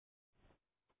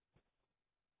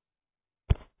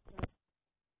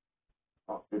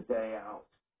day out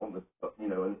on the,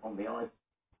 on the ice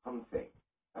hunting,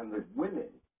 and the women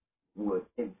would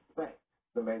inspect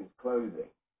the men's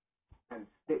clothing and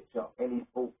stitch up any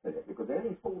faults in it, because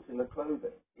any fault in the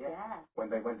clothing, when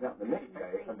they went out the next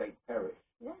day, and they perished.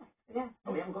 Yeah, yeah.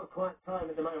 And we haven't got quite time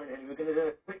at the moment, Ellie. We're going to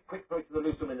do a quick throw to the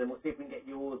loose women, and we'll see if we can get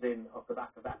yours in off the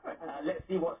back of that. Let's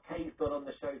see what Kay's got on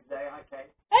the show today. Hi,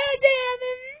 Kay. Hey, Dan.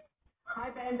 Hi,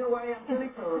 Ben. Don't worry, I'm fully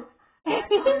clothed.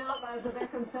 Coming up as the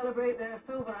Beckham celebrate their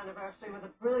silver anniversary with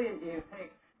a brilliant new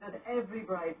pick that every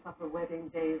bride suffer wedding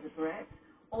day regret.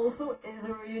 Also, is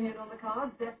a reunion on the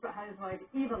cards. Desperate housewife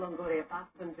Eva Longoria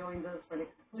Baston joins us for an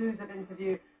exclusive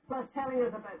interview, plus telling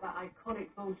us about that iconic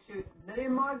bold shoot.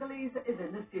 Miriam Margolyes is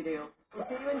in the studio. We'll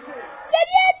see you in 2.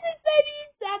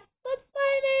 That's what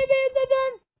my name is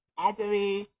again.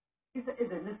 Actually,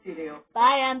 Is in the studio.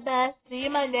 bye, Amber. See you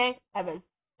Monday. Have a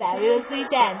fabulous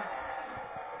weekend.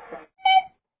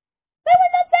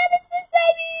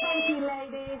 Thank you,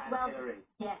 ladies. Well,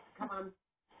 yes, come on.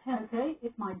 Okay,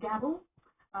 it's my gavel.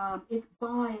 It's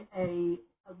by a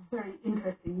very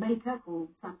interesting maker called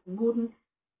Samson Morden,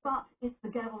 but it's the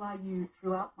gavel I use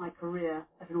throughout my career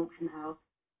at an auction house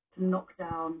to knock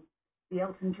down the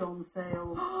Elton John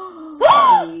sale,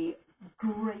 the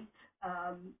great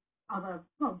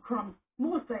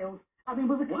more sales. I mean,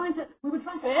 we were trying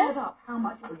to add up how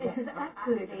much it is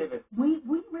actually. We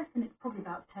reckon it's probably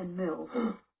about 10 mil.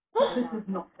 This was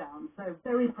knocked down, so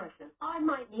very precious. I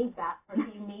might need that for a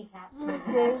few kneecaps.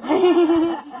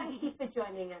 Thank you for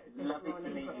joining us this Lovely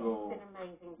morning. to meet you all. It's been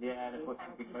amazing. Yeah, and of course,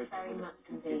 Thank thank you you very much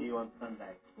indeed. Continue on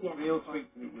Sunday. Yes. Real treat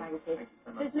to meet you. Thank you. Thank you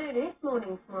so much. There's no this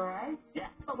morning tomorrow, Yeah.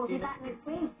 but we'll be back next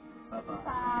week. Bye-bye.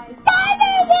 Bye. Bye,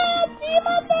 baby. See you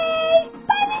Monday.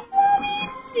 Bye, next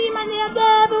week. See you Monday at the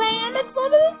Bland. That's for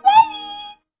the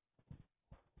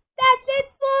That's it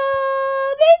for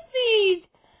this week.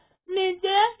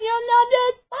 Linda, you're not the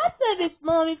sponsor this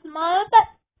morning tomorrow, but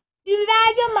you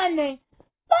had your Monday.